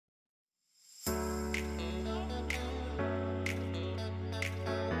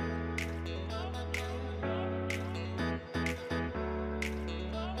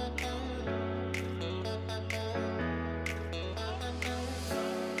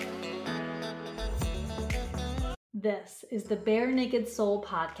This is the Bare Naked Soul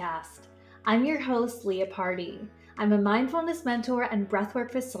podcast. I'm your host, Leah Party. I'm a mindfulness mentor and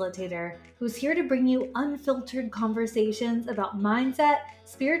breathwork facilitator who's here to bring you unfiltered conversations about mindset,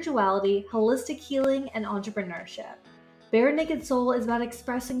 spirituality, holistic healing, and entrepreneurship. Bare Naked Soul is about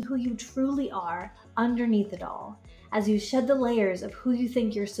expressing who you truly are underneath it all, as you shed the layers of who you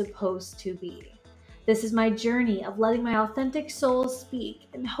think you're supposed to be. This is my journey of letting my authentic soul speak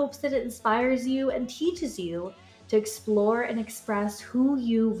in hopes that it inspires you and teaches you to explore and express who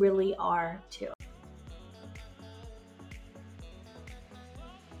you really are too.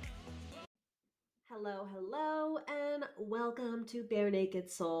 Hello, and welcome to Bare Naked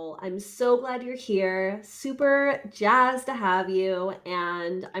Soul. I'm so glad you're here. Super jazzed to have you.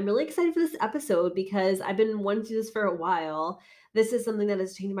 And I'm really excited for this episode because I've been wanting to do this for a while. This is something that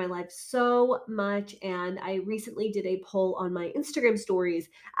has changed my life so much. And I recently did a poll on my Instagram stories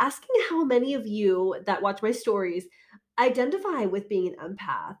asking how many of you that watch my stories identify with being an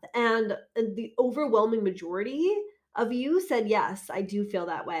empath. And the overwhelming majority of you said, yes, I do feel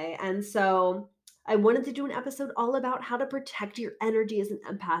that way. And so I wanted to do an episode all about how to protect your energy as an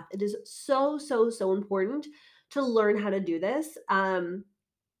empath. It is so important to learn how to do this.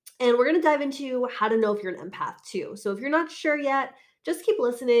 And we're going to dive into how to know if you're an empath too. So if you're not sure yet, just keep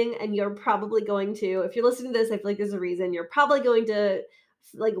listening and you're probably going to, if you're listening to this, I feel like there's a reason you're probably going to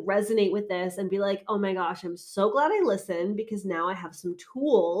like resonate with this and be like, oh my gosh, I'm so glad I listened because now I have some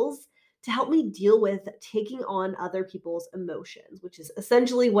tools to help me deal with taking on other people's emotions, which is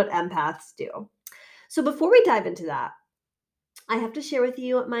essentially what empaths do. So before we dive into that, I have to share with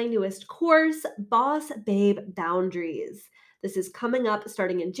you my newest course, Boss Babe Boundaries. This is coming up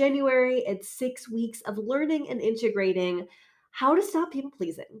starting in January. It's 6 weeks of learning and integrating how to stop people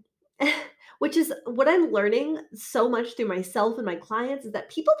pleasing, which is what I'm learning so much through myself and my clients is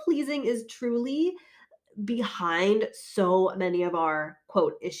that people pleasing is truly behind so many of our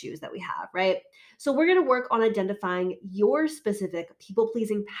quote issues that we have, right? So we're going to work on identifying your specific people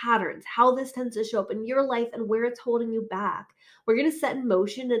pleasing patterns, how this tends to show up in your life and where it's holding you back. We're going to set in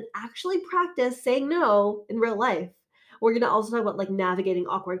motion and actually practice saying no in real life. We're going to also talk about like navigating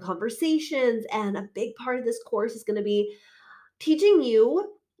awkward conversations, and a big part of this course is going to be teaching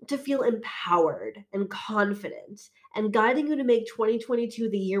you to feel empowered and confident and guiding you to make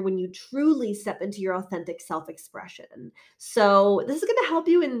 2022 the year when you truly step into your authentic self-expression. So this is going to help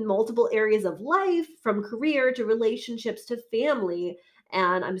you in multiple areas of life, from career to relationships to family.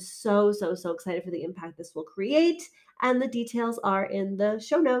 And I'm so excited for the impact this will create. And the details are in the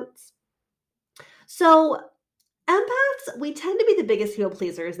show notes. So empaths, we tend to be the biggest people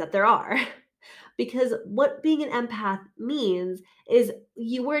pleasers that there are. Because what being an empath means is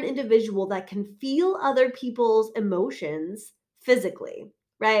you are an individual that can feel other people's emotions physically,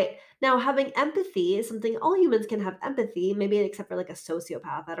 right? Now, having empathy is something all humans can have empathy, maybe except for like a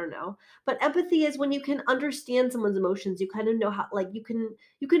sociopath, I don't know. But empathy is when you can understand someone's emotions, you kind of know how like you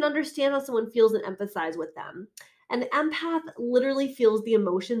can understand how someone feels and empathize with them. An empath literally feels the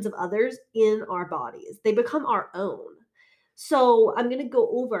emotions of others in our bodies. They become our own. So, I'm going to go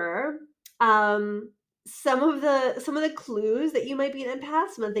over um, some of the clues that you might be an empath,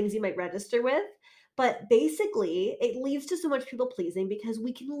 some of the things you might register with. But basically, it leads to so much people pleasing because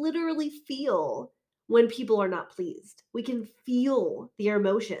we can literally feel when people are not pleased. We can feel their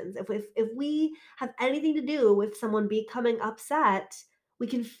emotions. If we have anything to do with someone becoming upset, we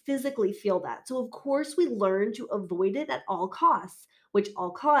can physically feel that. So of course we learn to avoid it at all costs, which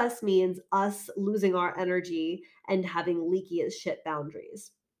all costs means us losing our energy and having leaky as shit boundaries.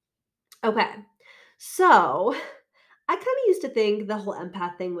 Okay. So I kind of used to think the whole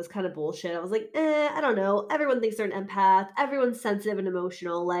empath thing was kind of bullshit. I was like, I don't know. Everyone thinks they're an empath. Everyone's sensitive and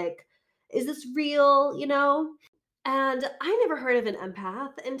emotional. Like, is this real? And I never heard of an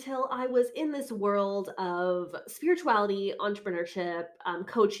empath until I was in this world of spirituality, entrepreneurship,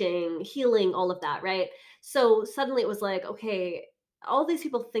 coaching, healing, all of that, right? So suddenly it was like, okay, all these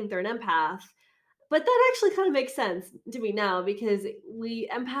people think they're an empath. But that actually kind of makes sense to me now because we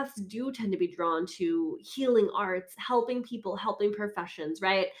empaths do tend to be drawn to healing arts, helping people, helping professions,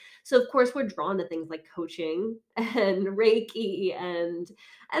 right? So of course we're drawn to things like coaching and Reiki and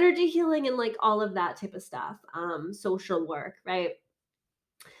energy healing and like all of that type of stuff, social work, right?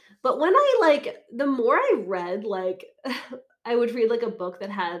 But when I like, the more I read, like, I would read like a book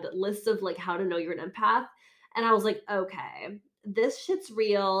that had lists of like how to know you're an empath. And I was like, okay, this shit's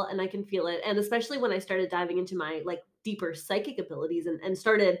real and I can feel it. And especially when I started diving into my like deeper psychic abilities and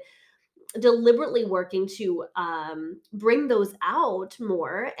started deliberately working to bring those out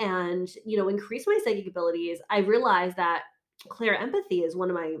more and, increase my psychic abilities, I realized that clair empathy is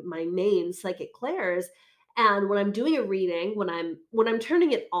one of my main psychic clairs. And when I'm doing a reading, when I'm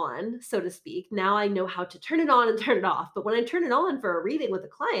turning it on, so to speak, now I know how to turn it on and turn it off. But when I turn it on for a reading with a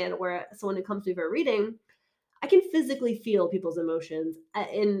client or someone who comes to me for a reading, I can physically feel people's emotions,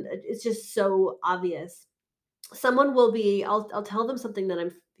 and it's just so obvious. Someone will be I'll tell them something that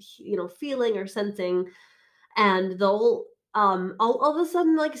I'm feeling or sensing, and they'll I'll all of a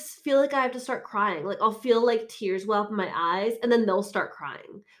sudden like feel like I have to start crying. Like I'll feel like tears well up in my eyes and then they'll start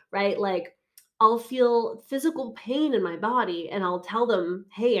crying, right? Like I'll feel physical pain in my body and I'll tell them,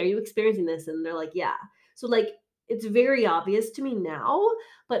 "Hey, are you experiencing this?" And they're like, "Yeah." So like it's very obvious to me now,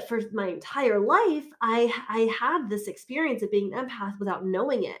 but for my entire life I had this experience of being an empath without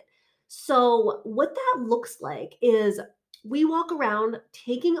knowing it. So what that looks like is we walk around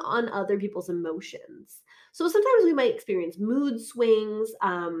taking on other people's emotions. So sometimes we might experience mood swings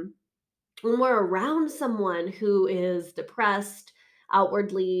when we're around someone who is depressed,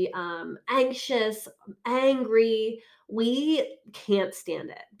 outwardly anxious, angry. We can't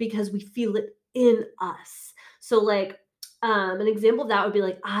stand it because we feel it in us. So, like, an example of that would be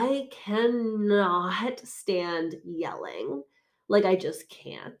like, I cannot stand yelling. Like, I just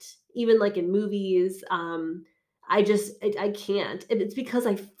can't. Even like in movies, I can't. And it's because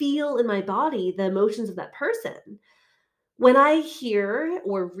I feel in my body the emotions of that person. When I hear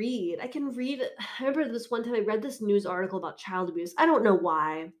or read, I can read I remember this one time I read this news article about child abuse. I don't know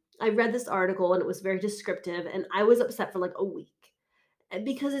why. I read this article and it was very descriptive, and I was upset for like a week.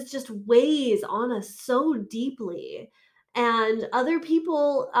 Because it just weighs on us so deeply. And other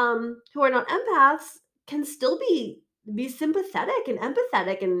people who are not empaths can still be sympathetic and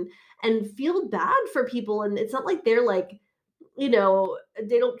empathetic and feel bad for people. And it's not like they're like, they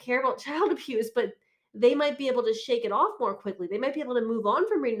don't care about child abuse, but they might be able to shake it off more quickly. They might be able to move on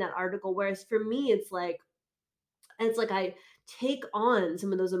from reading that article. Whereas for me, it's like I take on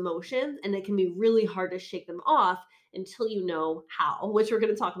some of those emotions and it can be really hard to shake them off until you know how, which we're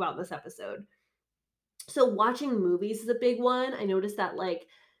going to talk about in this episode. So watching movies is a big one. I noticed that like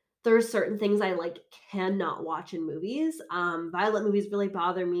there are certain things I like cannot watch in movies. Violent movies really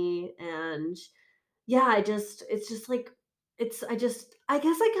bother me, and yeah, it's just like I guess I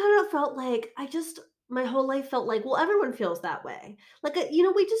kind of felt like my whole life felt like, well, everyone feels that way. Like, we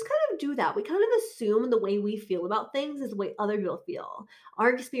just kind of do that. We kind of assume the way we feel about things is the way other people feel. Our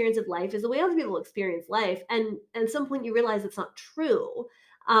experience of life is the way other people experience life. And at some point you realize it's not true.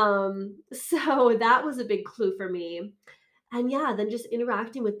 So that was a big clue for me. And yeah, then just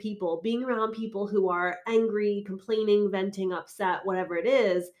interacting with people, being around people who are angry, complaining, venting, upset, whatever it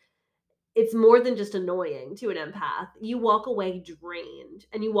is, it's more than just annoying to an empath. You walk away drained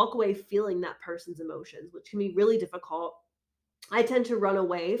and you walk away feeling that person's emotions, which can be really difficult. I tend to run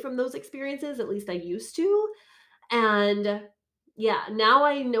away from those experiences, at least I used to. And yeah, now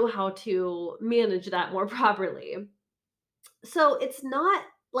I know how to manage that more properly. So it's not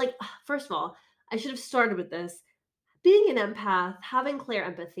like, first of all, I should have started with this. Being an empath, having clear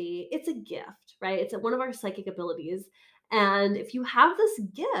empathy, it's a gift, right? It's one of our psychic abilities. And if you have this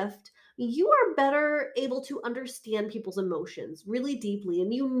gift, you are better able to understand people's emotions really deeply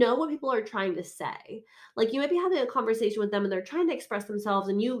and you know what people are trying to say. Like you might be having a conversation with them and they're trying to express themselves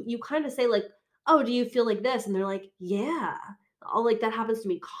and you kind of say like, "Oh, do you feel like this?" And they're like, "Yeah." All like that happens to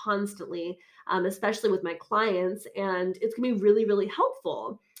me constantly, especially with my clients, and it's gonna be really, really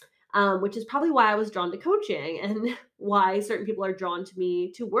helpful, which is probably why I was drawn to coaching and why certain people are drawn to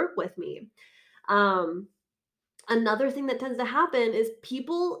me to work with me. Um, Another thing that tends to happen is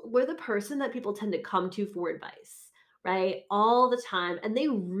we're the person that people tend to come to for advice, right? All the time. And they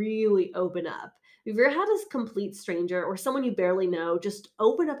really open up. If you've ever had a complete stranger or someone you barely know just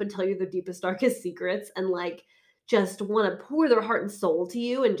open up and tell you their deepest, darkest secrets and like just want to pour their heart and soul to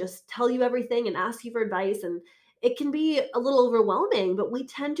you and just tell you everything and ask you for advice. And it can be a little overwhelming, but we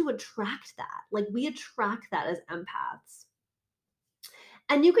tend to attract that. Like we attract that as empaths.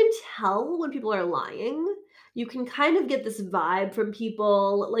 And you can tell when people are lying. You can kind of get this vibe from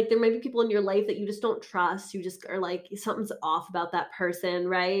people. Like there might be people in your life that you just don't trust. You just are like something's off about that person,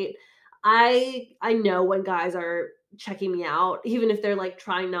 right? I know when guys are checking me out even if they're like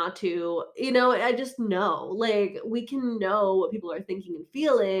trying not to. I just know. Like we can know what people are thinking and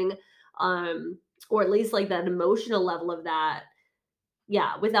feeling, um or at least like that emotional level of that.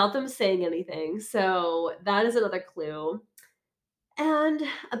 Yeah, without them saying anything. So that is another clue. And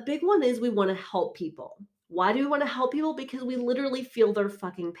a big one is we wanna help people. Why do we wanna help people? Because we literally feel their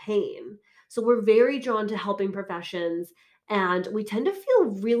fucking pain. So we're very drawn to helping professions, and we tend to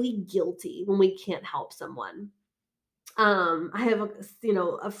feel really guilty when we can't help someone. I have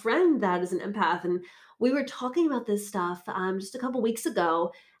a friend that is an empath, and we were talking about this stuff, just a couple weeks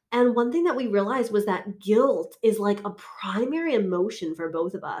ago, And one thing that we realized was that guilt is like a primary emotion for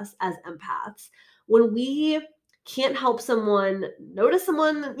both of us as empaths. When we can't help someone, notice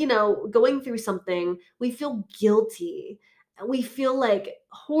someone, going through something, we feel guilty. We feel like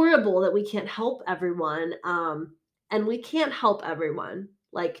horrible that we can't help everyone. And we can't help everyone.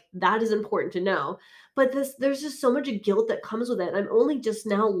 Like that is important to know. But there's just so much guilt that comes with it. I'm only just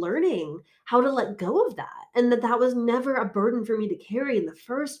now learning how to let go of that, and that was never a burden for me to carry in the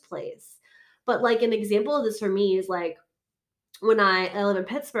first place. But like an example of this for me is like when I live in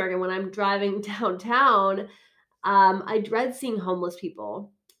Pittsburgh, and when I'm driving downtown, I dread seeing homeless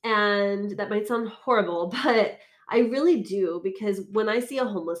people. And that might sound horrible, but I really do, because when I see a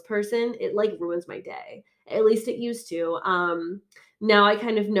homeless person, it like ruins my day. At least it used to. Now I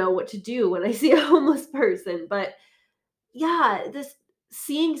kind of know what to do when I see a homeless person, but yeah, this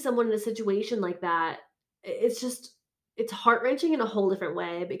seeing someone in a situation like that, it's heart-wrenching in a whole different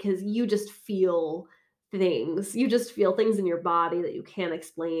way, because you just feel things. You just feel things in your body that you can't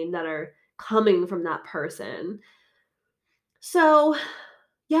explain, that are coming from that person. So,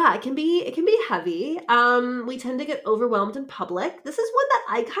 yeah, it can be heavy. We tend to get overwhelmed in public. This is one that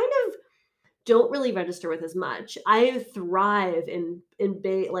I kind of don't really register with as much. I thrive in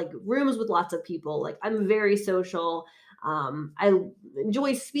like rooms with lots of people. Like I'm very social. I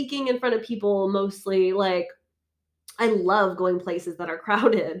enjoy speaking in front of people mostly. Like I love going places that are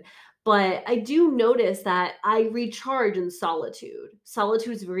crowded. But I do notice that I recharge in solitude.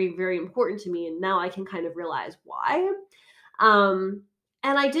 Solitude is very, very important to me. And now I can kind of realize why. Um,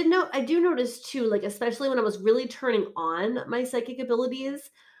 and I do notice too, like, especially when I was really turning on my psychic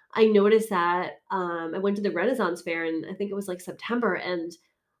abilities, I noticed that, I went to the Renaissance Fair, and I think it was, like, September, and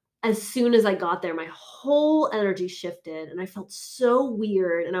as soon as I got there, my whole energy shifted, and I felt so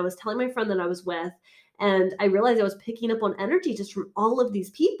weird, and I was telling my friend that I was with, and I realized I was picking up on energy just from all of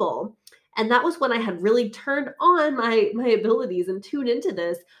these people, and that was when I had really turned on my abilities and tuned into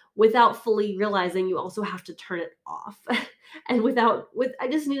this without fully realizing you also have to turn it off. And with I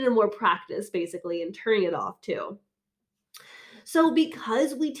just needed more practice basically in turning it off too. So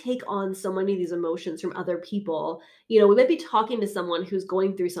because we take on so many of these emotions from other people, we might be talking to someone who's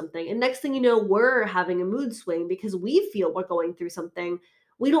going through something, and next thing you know, we're having a mood swing because we feel we're going through something.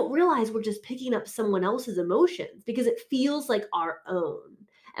 We don't realize we're just picking up someone else's emotions because it feels like our own.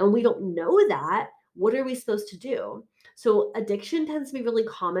 And when we don't know that, what are we supposed to do? So addiction tends to be really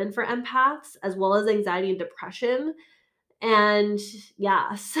common for empaths, as well as anxiety and depression. And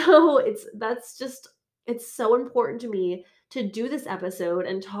yeah, so it's so important to me to do this episode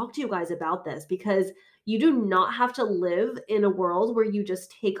and talk to you guys about this, because you do not have to live in a world where you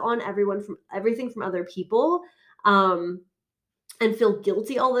just take on everything from other people, um and feel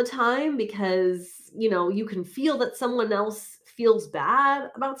guilty all the time because, you can feel that someone else feels bad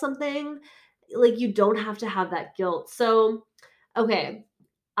about something. Like you don't have to have that guilt. So, okay,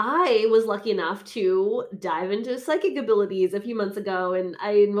 I was lucky enough to dive into psychic abilities a few months ago, and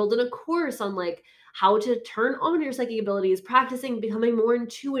I enrolled in a course on like how to turn on your psychic abilities, practicing becoming more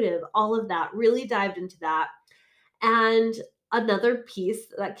intuitive, all of that. Really dived into that. And another piece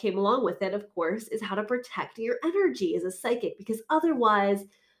that came along with it, of course, is how to protect your energy as a psychic, because otherwise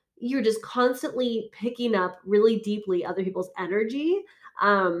you're just constantly picking up really deeply other people's energy.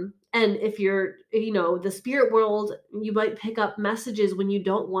 And if you're, the spirit world, you might pick up messages when you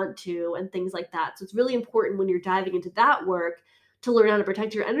don't want to and things like that. So it's really important when you're diving into that work to learn how to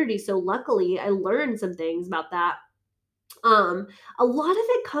protect your energy. So luckily, I learned some things about that. Um, a lot of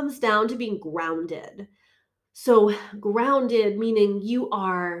it comes down to being grounded. So grounded meaning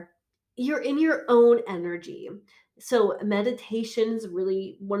you're in your own energy. So meditation is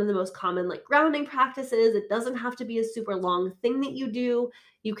really one of the most common like grounding practices. It doesn't have to be a super long thing that you do.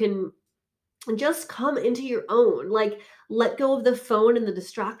 You can just come into your own, like let go of the phone and the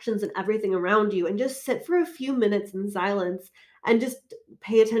distractions and everything around you, and just sit for a few minutes in silence and just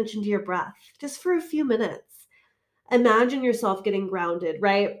pay attention to your breath just for a few minutes. Imagine yourself getting grounded,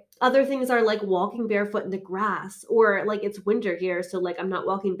 right? Other things are like walking barefoot in the grass, or like it's winter here. So, like, I'm not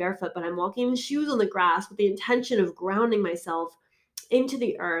walking barefoot, but I'm walking in shoes on the grass with the intention of grounding myself into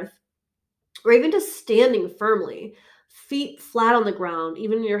the earth, or even just standing firmly, feet flat on the ground,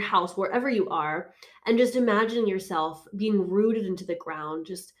 even in your house, wherever you are, and just imagining yourself being rooted into the ground,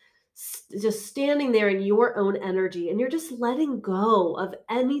 just standing there in your own energy, and you're just letting go of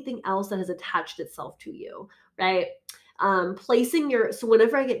anything else that has attached itself to you, right? Placing your So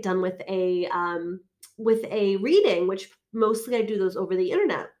whenever I get done with a reading, which mostly I do those over the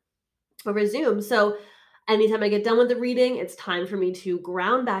internet, over Zoom. So Anytime I get done with the reading, it's time for me to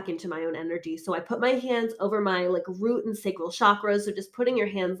ground back into my own energy. So I put my hands over my like root and sacral chakras. So just putting your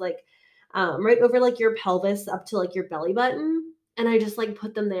hands like right over like your pelvis up to like your belly button. And I just like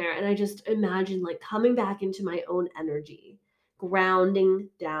put them there and I just imagine like coming back into my own energy, grounding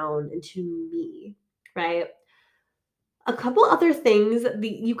down into me, right? A couple other things that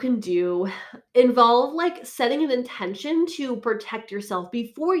you can do involve like setting an intention to protect yourself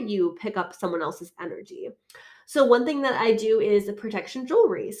before you pick up someone else's energy. So one thing that I do is a protection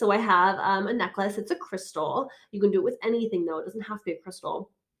jewelry. So I have a necklace. It's a crystal. You can do it with anything though. It doesn't have to be a crystal.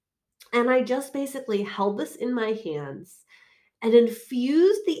 And I just basically held this in my hands and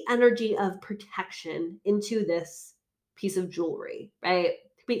infused the energy of protection into this piece of jewelry, right? It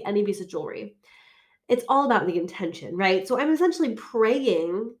could be any piece of jewelry. It's all about the intention, right? So I'm essentially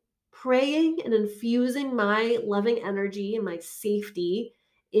praying and infusing my loving energy and my safety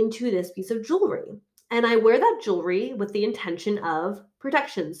into this piece of jewelry. And I wear that jewelry with the intention of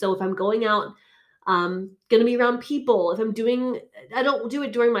protection. So if I'm going out, going to be around people, if I'm doing, I don't do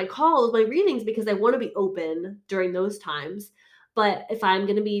it during my calls, my readings, because I want to be open during those times. But if I'm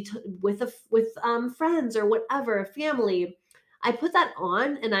going to be with friends or whatever, family, I put that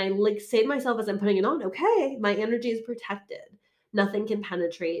on and I like say to myself as I'm putting it on, okay, my energy is protected. Nothing can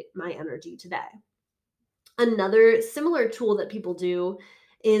penetrate my energy today. Another similar tool that people do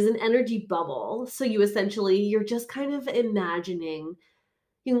is an energy bubble. So you're just kind of imagining,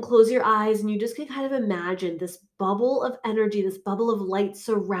 you can close your eyes and you just can kind of imagine this bubble of energy, this bubble of light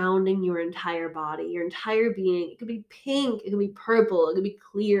surrounding your entire body, your entire being. It could be pink, it could be purple, it could be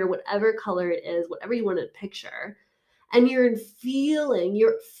clear, whatever color it is, whatever you want to picture. And you're feeling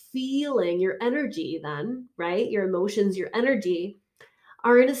your energy then, right? Your emotions, your energy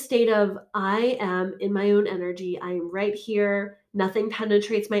are in a state of, I am in my own energy. I am right here. Nothing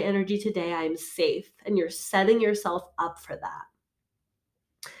penetrates my energy today. I am safe. And you're setting yourself up for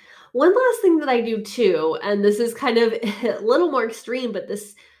that. One last thing that I do too, and this is kind of a little more extreme, but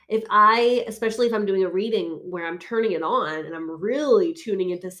this, especially if I'm doing a reading where I'm turning it on and I'm really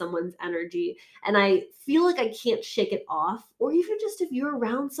tuning into someone's energy and I feel like I can't shake it off, or even just if you're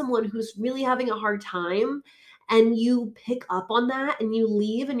around someone who's really having a hard time and you pick up on that and you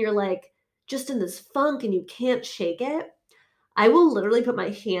leave and you're like just in this funk and you can't shake it, I will literally put my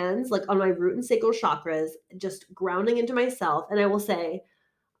hands like on my root and sacral chakras, just grounding into myself, and I will say,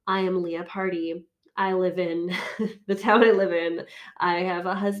 I am Leah Party. I live in the town I live in. I have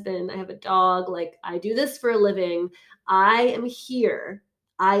a husband. I have a dog. Like, I do this for a living. I am here.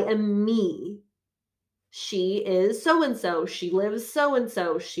 I am me. She is so and so. She lives so and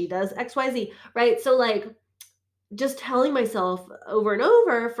so. She does XYZ, right? So, like, just telling myself over and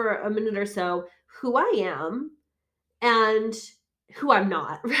over for a minute or so who I am and who I'm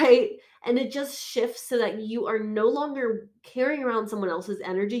not, right? And it just shifts so that you are no longer carrying around someone else's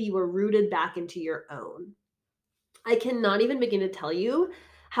energy. You are rooted back into your own. I cannot even begin to tell you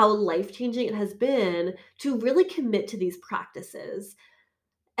how life changing it has been to really commit to these practices.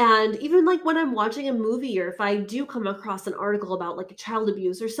 And even like when I'm watching a movie, or if I do come across an article about like a child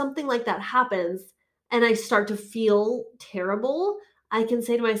abuse or something like that happens, and I start to feel terrible, I can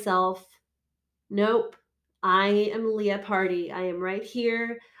say to myself, nope. I am Leah Party. I am right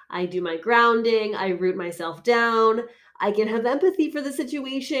here. I do my grounding. I root myself down. I can have empathy for the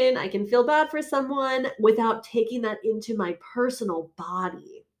situation. I can feel bad for someone without taking that into my personal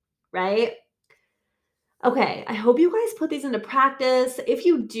body, right? Okay, I hope you guys put these into practice. If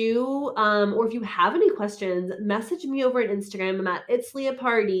you do, or if you have any questions, message me over at Instagram. I'm at It's Leah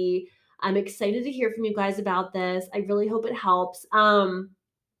Party. I'm excited to hear from you guys about this. I really hope it helps.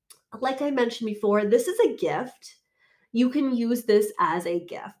 Like I mentioned before, this is a gift. You can use this as a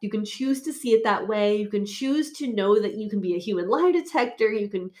gift. You can choose to see it that way. You can choose to know that you can be a human lie detector. You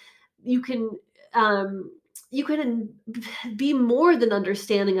can um you can be more than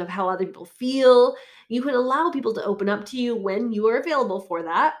understanding of how other people feel. You can allow people to open up to you when you are available for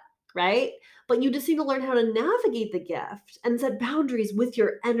that, right? But you just need to learn how to navigate the gift and set boundaries with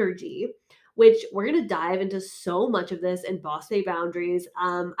your energy, which we're going to dive into so much of this in Boss Bay Boundaries.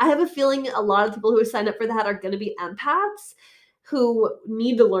 I have a feeling a lot of people who sign up for that are going to be empaths who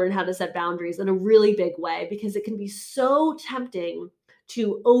need to learn how to set boundaries in a really big way, because it can be so tempting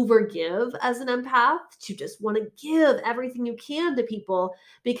to overgive as an empath, to just want to give everything you can to people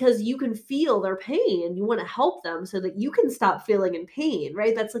because you can feel their pain and you want to help them so that you can stop feeling in pain,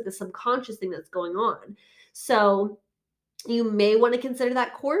 right? That's like the subconscious thing that's going on. So you may want to consider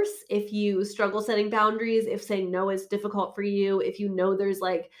that course if you struggle setting boundaries, if saying no is difficult for you, if you know there's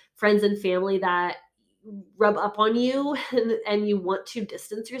like friends and family that rub up on you and you want to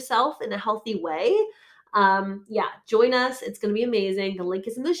distance yourself in a healthy way. Yeah, join us. It's going to be amazing. The link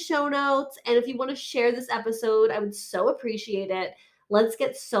is in the show notes. And if you want to share this episode, I would so appreciate it. Let's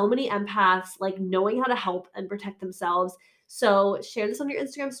get so many empaths like knowing how to help and protect themselves. So share this on your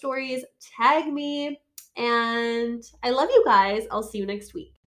Instagram stories, tag me, and I love you guys. I'll see you next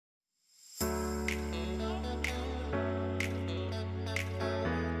week.